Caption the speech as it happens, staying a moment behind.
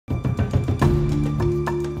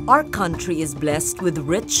Our country is blessed with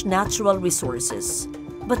rich natural resources,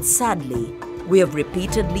 but sadly, we have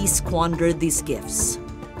repeatedly squandered these gifts.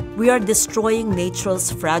 We are destroying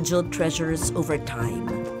nature's fragile treasures over time,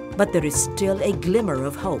 but there is still a glimmer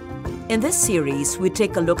of hope. In this series, we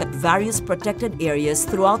take a look at various protected areas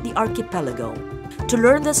throughout the archipelago to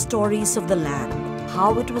learn the stories of the land,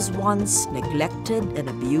 how it was once neglected and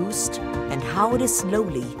abused, and how it is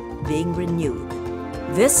slowly being renewed.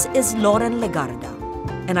 This is Loren Legarda,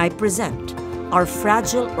 and I present Our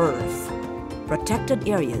Fragile Earth, Protected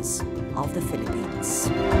Areas of the Philippines.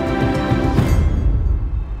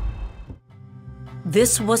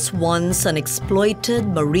 This was once an exploited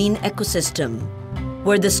marine ecosystem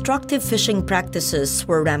where destructive fishing practices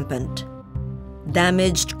were rampant.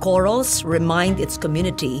 Damaged corals remind its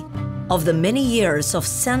community of the many years of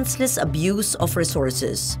senseless abuse of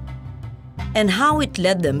resources and how it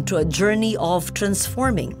led them to a journey of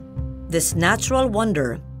transforming this natural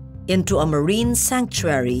wonder into a marine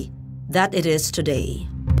sanctuary that it is today.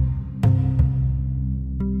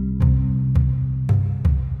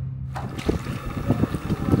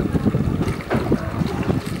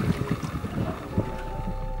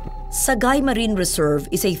 Sagay Marine Reserve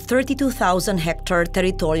is a 32,000-hectare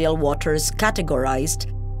territorial waters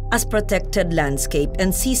categorized as protected landscape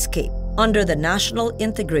and seascape under the National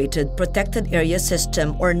Integrated Protected Area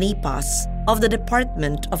System, or NIPAS, of the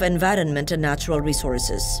Department of Environment and Natural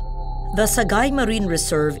Resources. The Sagay Marine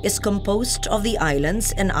Reserve is composed of the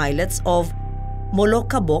islands and islets of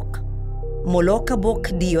Molocaboc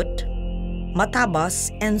Diut,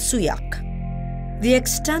 Matabas and Suyac. The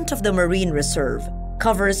extent of the marine reserve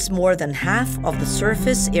covers more than half of the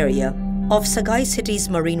surface area of Sagay City's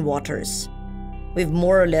marine waters, with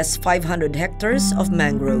more or less 500 hectares of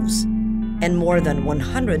mangroves and more than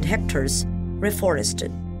 100 hectares reforested.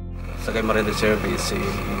 Sagay Marine Reserve is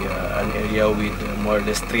an area with more or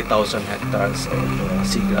less 3,000 hectares of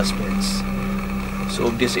seagrass beds. So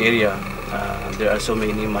of this area, there are so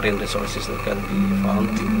many marine resources that can be found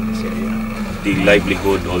in this area. The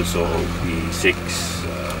livelihood also of the 6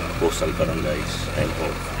 coastal barangays and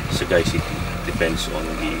of Sagay City depends on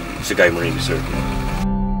the Sagay Marine Reserve.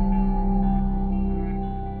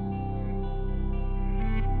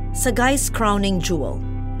 Sagay's crowning jewel,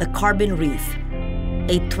 the Carbin Reef,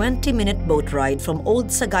 a 20-minute boat ride from Old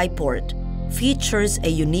Sagay Port, features a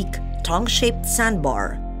unique tongue-shaped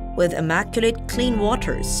sandbar with immaculate clean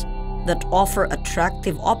waters that offer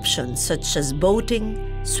attractive options such as boating,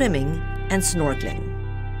 swimming, and snorkeling.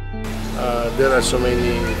 There are so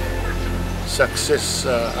many success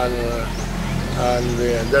and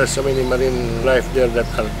there are so many marine life there that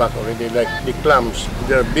are back already, like the clams.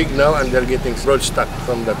 They're big now and they're getting broadstock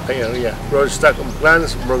from that area. Broadstock of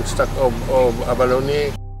clams, broadstock of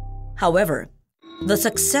abalone. However, the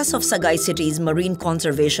success of Sagay City's marine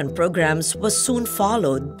conservation programs was soon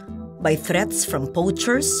followed by threats from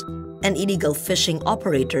poachers and illegal fishing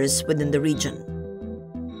operators within the region.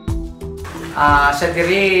 Sa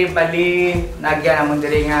diri bali nagyan namon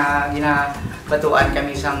diri nga ginabatuan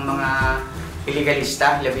kami sang mga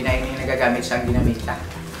illegalista labi na ini nagagamit sang dinamita.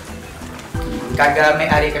 Kaga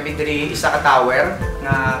may-ari kami diri isa ka tower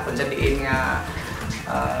nga kun sa diin nga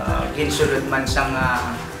ginsulod man sang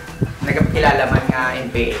nagapakilala man nga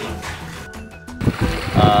NPA.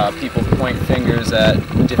 People point fingers at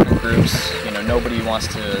different groups. You know, nobody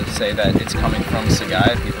wants to say that it's coming from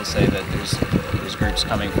Sagay. People say that there's groups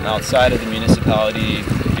coming from outside of the municipality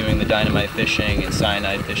doing the dynamite fishing and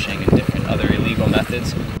cyanide fishing and different other illegal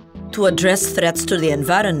methods. To address threats to the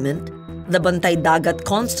environment, the Bantay Dagat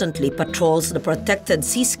constantly patrols the protected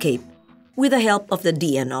seascape with the help of the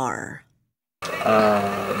DENR.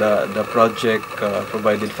 The project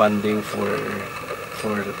provided funding for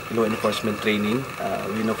law enforcement training.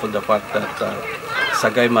 We know for the fact that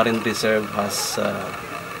Sagay Marine Reserve has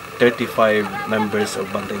 35 members of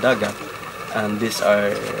Bantay Dagat, and these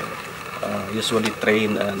are usually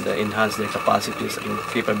trained and enhance their capacities and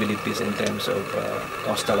capabilities in terms of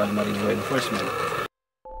coastal and marine law enforcement.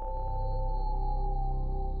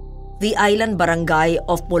 The island barangay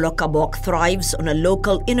of Molocaboc thrives on a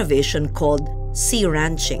local innovation called sea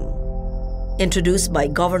ranching. Introduced by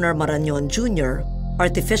Governor Marañon Jr.,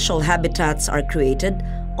 artificial habitats are created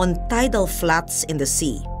on tidal flats in the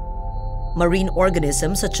sea. Marine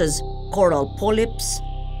organisms such as coral polyps,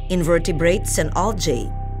 invertebrates, and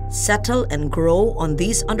algae settle and grow on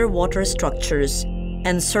these underwater structures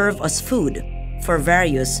and serve as food for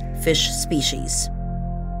various fish species.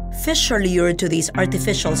 Fish are lured to these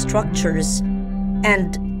artificial structures,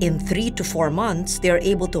 and in 3 to 4 months, they are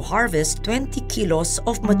able to harvest 20 kilos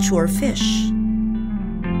of mature fish.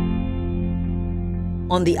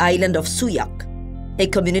 On the island of Suyac, a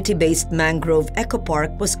community-based mangrove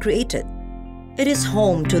ecopark was created. It is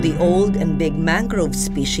home to the old and big mangrove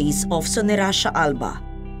species of Soneracia alba,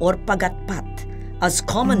 or pagatpat, as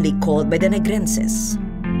commonly called by the Negrenses.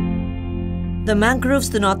 The mangroves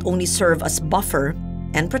do not only serve as buffer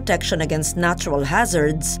and protection against natural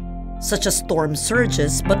hazards, such as storm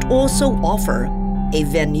surges, but also offer a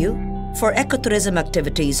venue for ecotourism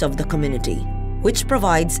activities of the community, which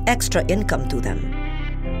provides extra income to them.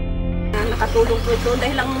 Nakatulong po ito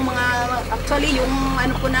dahil ang actually yung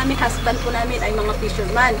husband po namin ay mga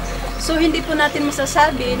fisherman. So hindi po natin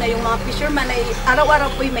masasabi na yung mga fisherman ay araw-araw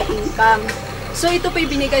po may income. So ito po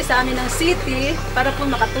binigay sa amin ng city para po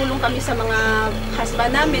makatulong kami sa mga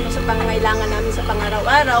husband namin o sa pangangailangan namin sa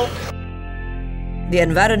pang-araw-araw. The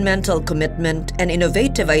environmental commitment and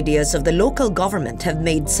innovative ideas of the local government have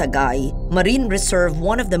made Sagay Marine Reserve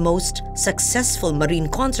one of the most successful marine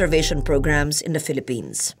conservation programs in the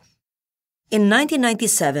Philippines. In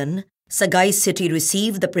 1997, Sagay City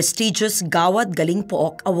received the prestigious Gawad Galing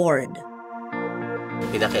Pook Award.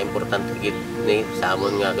 Pinaka-importante gid ni sa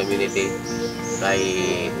amon nga community kay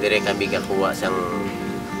dire kami kakuha sang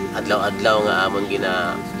adlaw-adlaw nga amon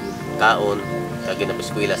ginakaon kag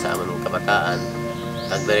ginapiskwela sa amon kabataan.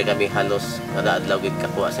 Kag dire kami halos kada adlaw gid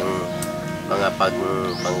kakuha sang mga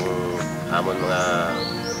amon mga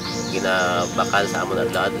ginabakal sa amon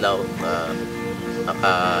adlaw-adlaw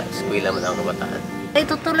maka-eskwela man ang kabataan.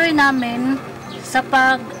 Itutuloy namin sa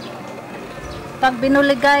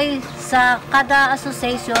pagbinuligay sa kada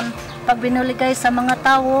association, pagbinuligay sa mga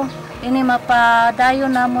tao, ini mapadayo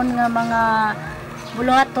namon nga mga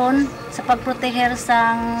buluhaton sa pagproteher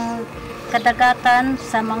sang kadagatan,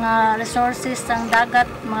 sa mga resources sang dagat,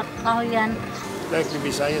 mga kahoyan. Like the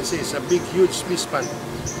Visayas is a big, huge fish pond.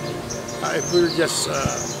 If we'll just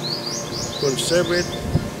conserve it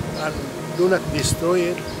and do not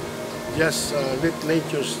destroy it, just let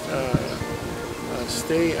nature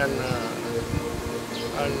stay and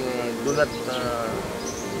do not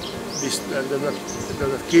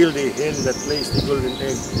kill the hen that lays the golden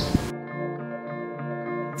egg.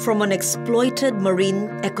 From an exploited marine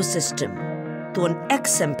ecosystem to an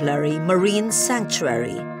exemplary marine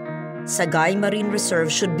sanctuary, Sagay Marine Reserve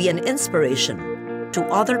should be an inspiration to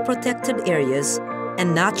other protected areas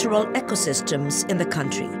and natural ecosystems in the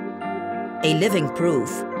country. A living proof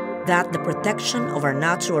that the protection of our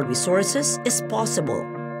natural resources is possible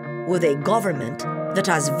with a government that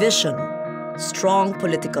has vision, strong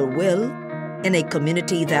political will, and a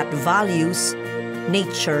community that values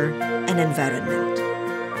nature and environment.